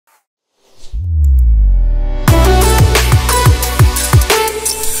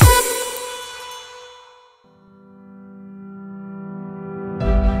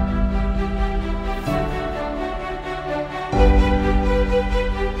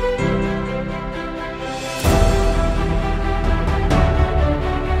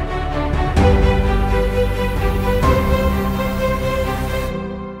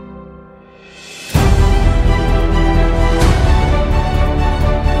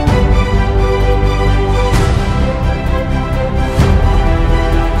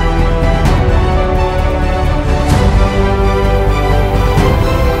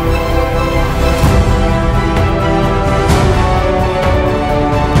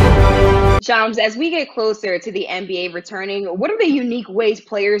Shams, as we get closer to the NBA returning, what are the unique ways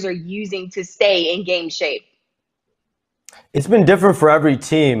players are using to stay in game shape? It's been different for every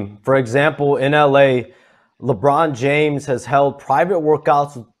team. For example, in LA, LeBron James has held private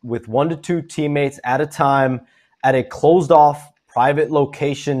workouts with 1 to 2 teammates at a time at a closed off private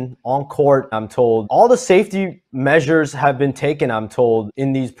location on court, I'm told. All the safety measures have been taken, I'm told,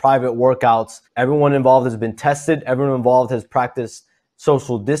 in these private workouts. Everyone involved has been tested. Everyone involved has practiced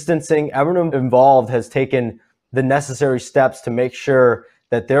social distancing. Everyone involved has taken the necessary steps to make sure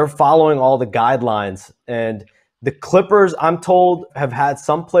that they're following all the guidelines. And the Clippers, I'm told, have had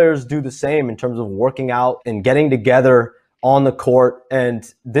some players do the same in terms of working out and getting together on the court.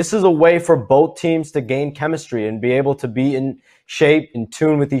 And this is a way for both teams to gain chemistry and be able to be in shape, in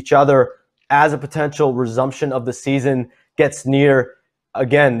tune with each other as a potential resumption of the season gets near.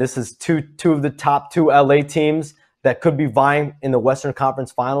 Again, this is two of the top 2 LA teams that could be vying in the Western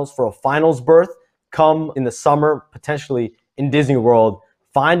Conference Finals for a finals berth come in the summer, potentially in Disney World,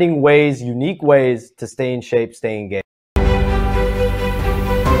 finding ways, unique ways to stay in shape, stay engaged.